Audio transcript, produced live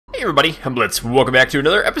Hey everybody, I'm Blitz. Welcome back to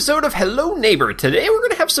another episode of Hello Neighbor. Today we're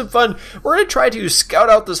going to have some fun. We're going to try to scout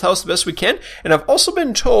out this house the best we can. And I've also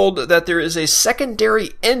been told that there is a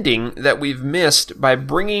secondary ending that we've missed by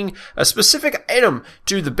bringing a specific item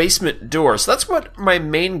to the basement door. So that's what my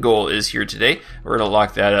main goal is here today. We're going to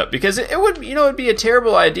lock that up because it would, it'd be a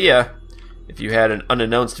terrible idea if you had an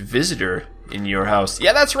unannounced visitor in your house.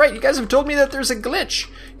 Yeah, that's right. You guys have told me that there's a glitch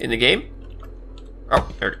in the game. Oh,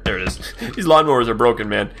 there it is. These lawnmowers are broken,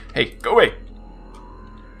 man. Hey, go away.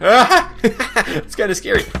 Ah! It's kind of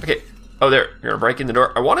scary. Okay. Oh, there. You're gonna break in the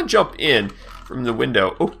door. I want to jump in from the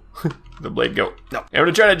window. Oh, the blade go. No. I'm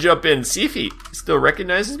gonna try to jump in. See if he still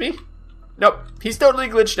recognizes me. Nope. He's totally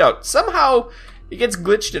glitched out. Somehow he gets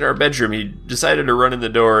glitched in our bedroom. He decided to run in the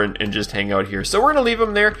door and just hang out here. So we're gonna leave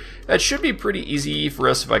him there. That should be pretty easy for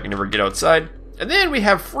us if I can ever get outside. And then we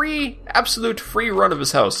have absolute free run of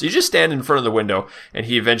his house. You just stand in front of the window, and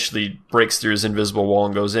he eventually breaks through his invisible wall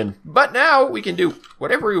and goes in. But now we can do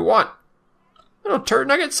whatever we want. Little turd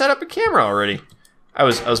nugget set up a camera already. I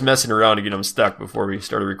was messing around to get him stuck before we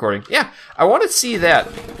started recording. Yeah, I want to see that.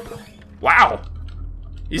 Wow,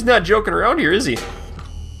 he's not joking around here, is he?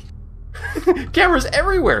 Cameras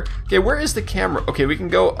everywhere. Okay, where is the camera? Okay, we can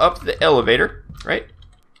go up the elevator, right?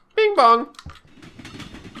 Bing bong.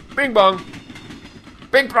 Bing bong.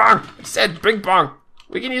 Bing bong! I said bing bong!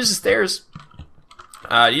 We can use the stairs.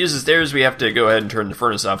 To use the stairs, we have to go ahead and turn the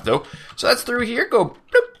furnace off, though. So that's through here. Go.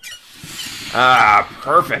 Bloop. Ah,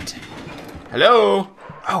 perfect. Hello?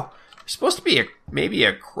 Oh, there's supposed to be maybe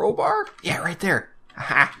a crowbar? Yeah, right there.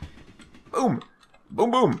 Aha. Boom.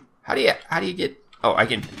 Boom, boom. How do you get... Oh, I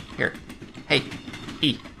can... Here. Hey.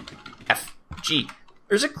 E. F. G.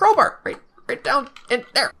 There's a crowbar. Right down in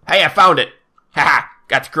there. Hey, I found it. Haha.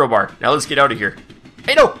 Got the crowbar. Now let's get out of here.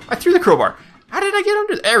 Hey, no, I threw the crowbar. How did I get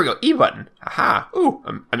under there? There we go, E button. Aha, ooh,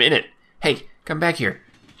 I'm in it. Hey, come back here.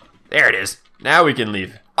 There it is. Now we can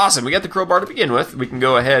leave. Awesome, we got the crowbar to begin with. We can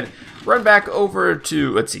go ahead, run back over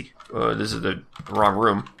to, let's see. This is the wrong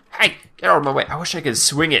room. Hey, get out of my way. I wish I could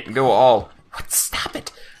swing it and go all, what, stop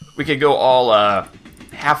it. We could go all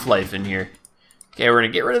Half-Life in here. Okay, we're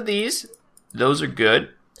gonna get rid of these. Those are good.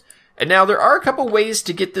 And now there are a couple ways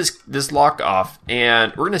to get this lock off,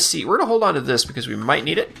 and we're gonna hold on to this because we might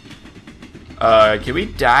need it. Can we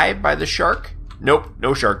die by the shark? Nope,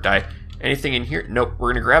 no shark die. Anything in here? Nope.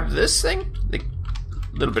 We're gonna grab this thing, a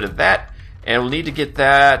little bit of that, and we'll need to get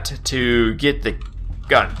that to get the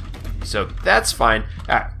gun. So that's fine.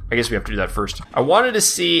 I guess we have to do that first. I wanted to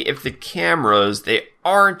see if the cameras, they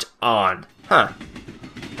aren't on. Huh.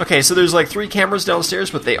 Okay, so there's like 3 cameras downstairs,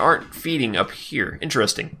 but they aren't feeding up here.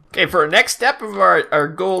 Interesting. Okay, for our next step of our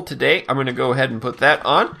goal today, I'm going to go ahead and put that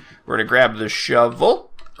on. We're going to grab the shovel.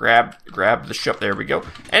 Grab the shovel. There we go.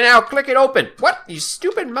 And now click it open. What? You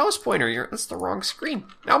stupid mouse pointer. That's the wrong screen.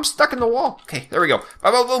 Now I'm stuck in the wall. Okay, there we go.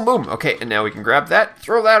 Boom, boom, boom, boom. Okay, and now we can grab that.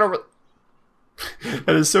 Throw that over.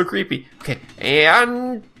 That is so creepy. Okay,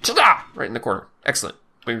 and ta-da! Right in the corner. Excellent.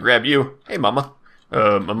 We can grab you. Hey, mama.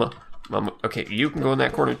 Mama. Okay, you can go in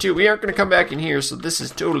that corner too. We aren't going to come back in here, so this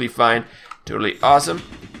is totally fine. Totally awesome.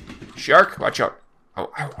 Shark, watch out.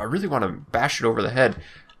 Oh, I really want to bash it over the head.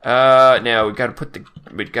 Now we got to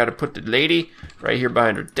put the lady right here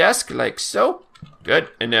behind her desk, like so. Good.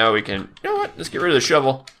 And now we can, you know what? Let's get rid of the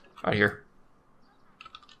shovel out here.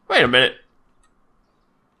 Wait a minute.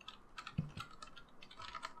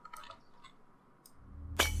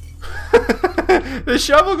 The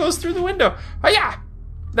shovel goes through the window. Oh yeah.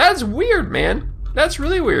 That's weird, man. That's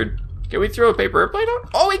really weird. Can we throw a paper airplane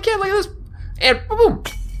out? Oh, we can. Look at this. And boom.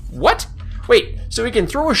 What? Wait, so we can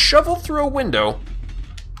throw a shovel through a window.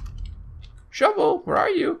 Shovel, where are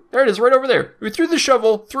you? There it is, right over there. We threw the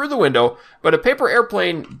shovel through the window, but a paper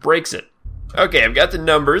airplane breaks it. Okay, I've got the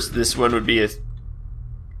numbers. This one will be a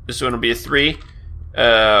 3.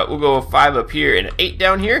 We'll go a 5 up here and an 8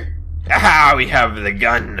 down here. Aha, we have the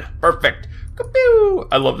gun. Perfect. Ka-pew!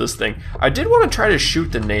 I love this thing. I did want to try to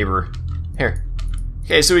shoot the neighbor. Here.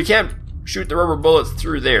 Okay, so we can't shoot the rubber bullets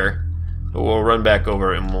through there. But we'll run back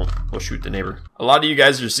over and we'll shoot the neighbor. A lot of you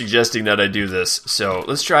guys are suggesting that I do this, so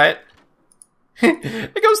let's try it.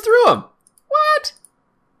 It goes through him. What?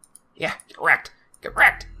 Yeah, get wrecked. Get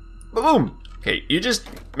wrecked. Boom. Okay, you just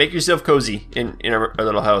make yourself cozy in our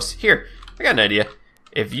little house. Here, I got an idea.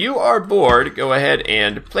 If you are bored, go ahead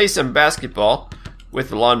and play some basketball with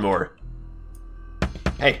the lawnmower.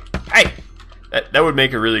 Hey, that would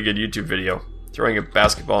make a really good YouTube video. Throwing a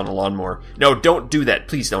basketball on a lawnmower. No, don't do that.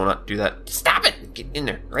 Please don't do that. Stop it. Get in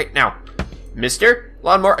there right now. Mister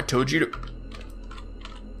Lawnmower, I told you to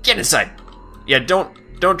get inside. Yeah, don't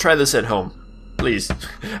try this at home. please.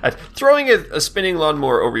 Throwing a spinning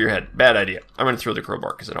lawnmower over your head. Bad idea. I'm going to throw the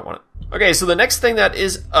crowbar because I don't want it. Okay, so the next thing that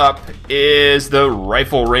is up is the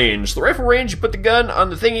rifle range. The rifle range, you put the gun on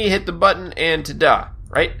the thingy, hit the button, and ta-da,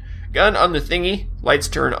 right? Gun on the thingy, lights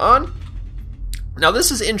turn on. Now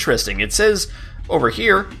this is interesting. It says over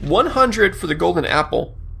here, 100 for the golden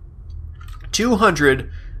apple,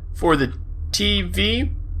 200 for the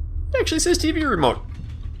TV. It actually says TV remote.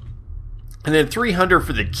 And then 300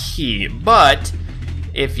 for the key. But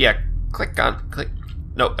if you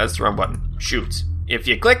no, that's the wrong button. Shoot. If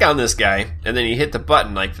you click on this guy and then you hit the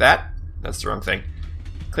button like that, that's the wrong thing.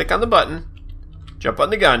 Click on the button, jump on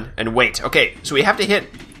the gun, and wait. Okay, so we have to hit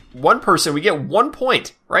one person. We get 1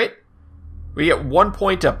 point, right? We get 1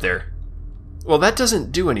 point up there. Well, that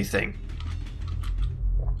doesn't do anything.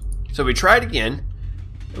 So we try it again.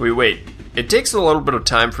 We wait. It takes a little bit of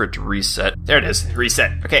time for it to reset. There it is.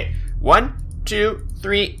 Reset. Okay. 1, 2,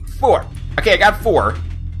 3, 4. Okay, I got 4.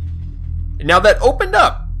 And now that opened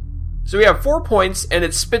up. So we have 4 points and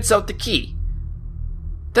it spits out the key.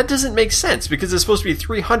 That doesn't make sense because it's supposed to be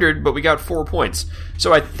 300, but we got 4 points.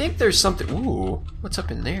 So I think there's something. Ooh, what's up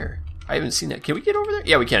in there? I haven't seen that. Can we get over there?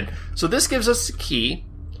 Yeah, we can. So this gives us the key.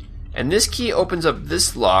 And this key opens up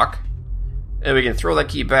this lock. And we can throw that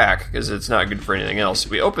key back because it's not good for anything else.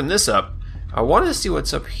 We open this up. I wanted to see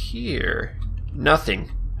what's up here.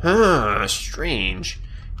 Nothing. Huh, strange.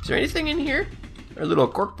 Is there anything in here? There are little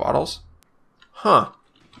cork bottles. Huh.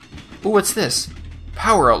 Ooh, what's this?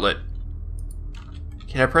 Power outlet.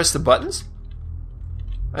 Can I press the buttons?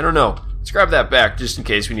 I don't know. Let's grab that back just in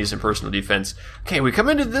case we need some personal defense. Okay, we come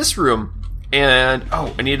into this room and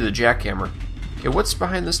oh, I needed the jackhammer. Okay, what's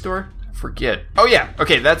behind this door? Forget. Oh yeah.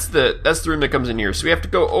 Okay, that's the room that comes in here. So we have to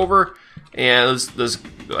go over and let's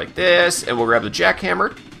go like this, and we'll grab the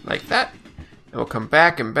jackhammer like that, and we'll come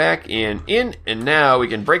back and back and in, and now we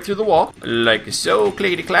can break through the wall like so.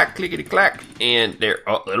 Clickety clack, and there.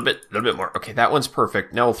 Oh, a little bit more. Okay, that one's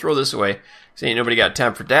perfect. Now we'll throw this away. So ain't nobody got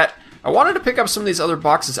time for that. I wanted to pick up some of these other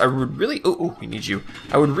boxes. I would really. Oh, we need you.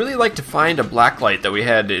 I would really like to find a blacklight that we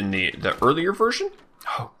had in the earlier version.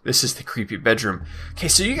 Oh, this is the creepy bedroom. Okay,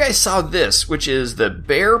 so you guys saw this, which is the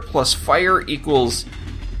bear plus fire equals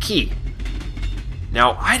key.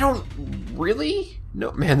 Now, I don't really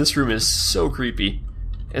know. Man, this room is so creepy,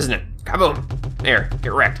 isn't it? Kaboom! There,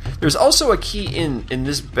 get wrecked. There's also a key in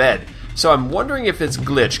this bed. So I'm wondering if it's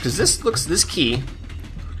glitched, because this key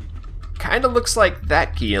kind of looks like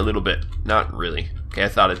that key a little bit. Not really. Okay, I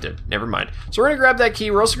thought it did. Never mind. So we're going to grab that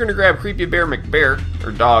key. We're also going to grab Creepy Bear McBear,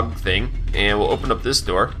 or dog thing, and we'll open up this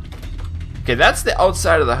door. Okay, that's the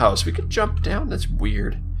outside of the house. We could jump down. That's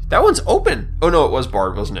weird. That one's open. Oh, no, it was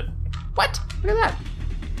barred, wasn't it? What? Look at that.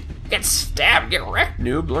 Get stabbed, get wrecked,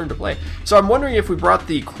 noob. Learn to play. So I'm wondering if we brought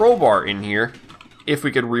the crowbar in here, if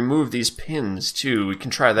we could remove these pins, too. We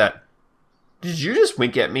can try that. Did you just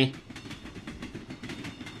wink at me?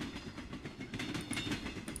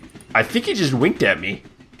 I think he just winked at me.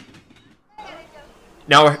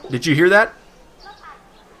 Now, did you hear that?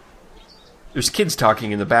 There's kids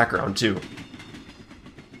talking in the background, too.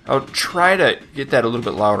 I'll try to get that a little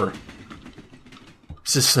bit louder.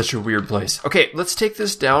 This is such a weird place. Okay, let's take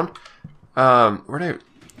this down. I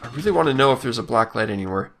really want to know if there's a black light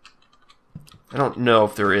anywhere. I don't know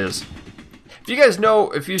if there is. If you guys know,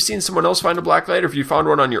 if you've seen someone else find a black light, or if you found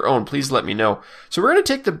one on your own, please let me know. So we're going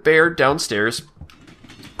to take the bear downstairs,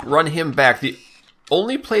 run him back. The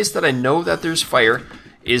only place that I know that there's fire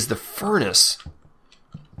is the furnace.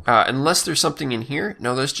 Unless there's something in here.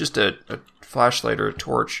 No, there's just a flashlight or a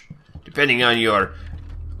torch, depending on your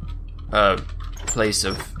place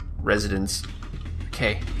of residence.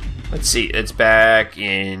 Okay, let's see. It's back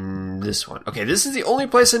in this one. Okay, this is the only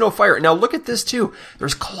place I know fire. Now look at this too.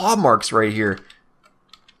 There's claw marks right here.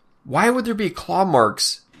 Why would there be claw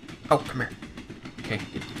marks? Oh, come here. Okay,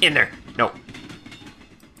 get in there. No.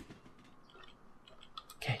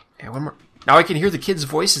 Okay, and one more. Now I can hear the kids'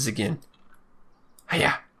 voices again.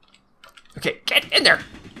 Hiya. Okay, get in there.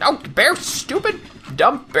 No, bear, stupid,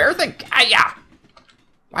 dumb bear thing. Hiya.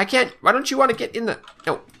 Why don't you want to get in the...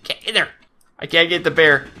 No, get in there. I can't get the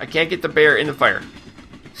bear. I can't get the bear in the fire.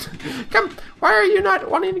 Come, why are you not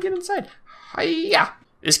wanting to get inside? Hiya.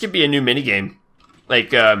 This could be a new minigame.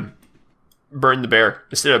 Like, burn the bear.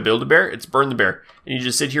 Instead of build a bear, it's burn the bear. And you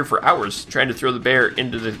just sit here for hours trying to throw the bear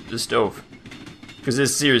into the stove. Because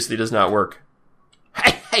this seriously does not work.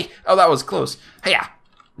 Hey! Oh, that was close. Hiya.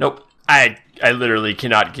 Nope. I literally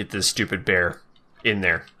cannot get this stupid bear in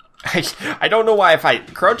there. I don't know why. If I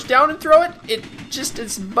crouch down and throw it,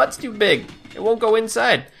 its butt's too big. It won't go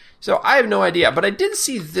inside. So I have no idea. But I did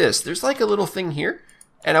see this. There's like a little thing here.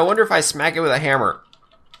 And I wonder if I smack it with a hammer.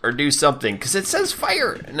 or do something, because it says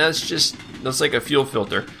fire, and that's like a fuel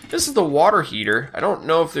filter. This is the water heater. I don't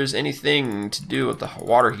know if there's anything to do with the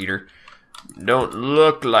water heater. Don't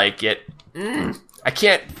look like it. I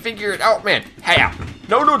can't figure it out, man. Hey,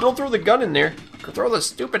 no, don't throw the gun in there. Throw the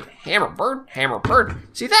stupid hammer bird.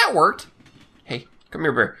 See, that worked. Hey, come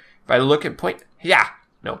here, bear. If I look and point, yeah,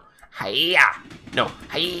 no, hiya, no,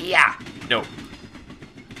 hiya, no.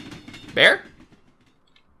 Bear?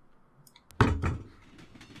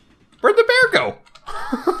 Where'd the bear go?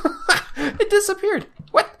 It disappeared.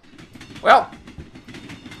 What? Well,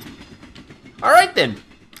 all right then.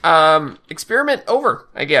 Experiment over,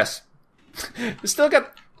 I guess. We still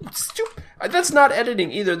got... That's not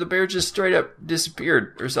editing either. The bear just straight up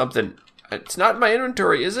disappeared or something. It's not in my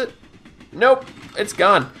inventory, is it? Nope, it's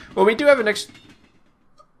gone. Well, we do have an extra...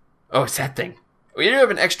 Oh, it's that thing. We do have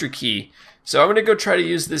an extra key. So I'm going to go try to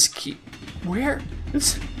use this key. Where?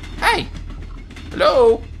 Hey!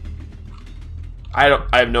 Hello? I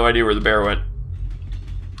have no idea where the bear went.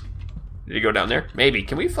 Did he go down there? Maybe.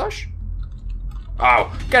 Can we flush?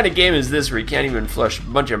 Oh, what kind of game is this where you can't even flush? A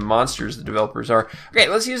bunch of monsters the developers are. Okay,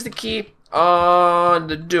 let's use the key on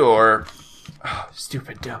the door. Oh,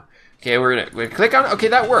 stupid dumb. Okay, we're gonna click on it. Okay,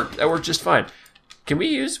 that worked. That worked just fine. Can we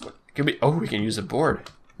use... Oh, we can use a board.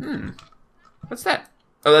 What's that?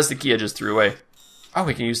 Oh, that's the key I just threw away. Oh,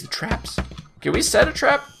 we can use the traps. Can we set a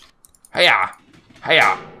trap? Hiya!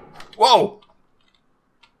 Hiya! Whoa!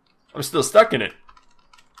 I'm still stuck in it.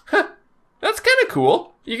 Huh. That's kind of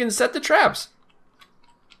cool. You can set the traps.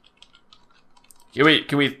 Can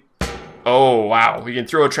we... Oh, wow. We can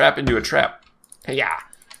throw a trap into a trap. Yeah.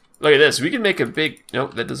 Look at this. We can make a big...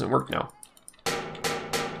 Nope, that doesn't work now.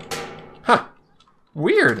 Huh.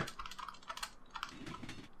 Weird.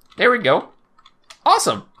 There we go.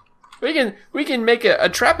 Awesome. We can make a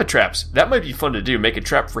trap of traps. That might be fun to do. Make a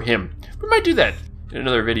trap for him. We might do that in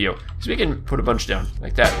another video. So we can put a bunch down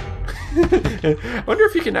like that. I wonder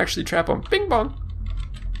if you can actually trap them. Bing bong.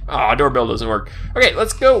 Ah, doorbell doesn't work. Okay,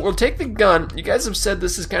 let's go. We'll take the gun. You guys have said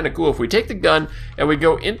this is kind of cool. If we take the gun and we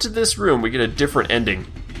go into this room, we get a different ending.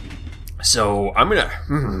 So I'm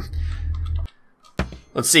gonna...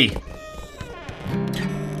 Let's see.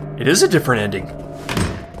 It is a different ending.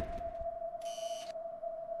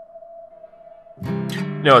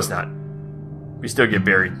 No, it's not. We still get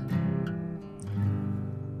buried.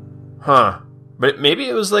 Huh. But maybe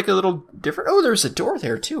it was like a little different. Oh, there's a door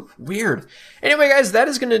there too. Weird. Anyway, guys, that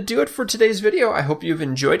is going to do it for today's video. I hope you've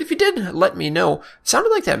enjoyed. If you did, let me know. It sounded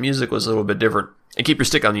like that music was a little bit different. And keep your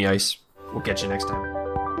stick on the ice. We'll catch you next time.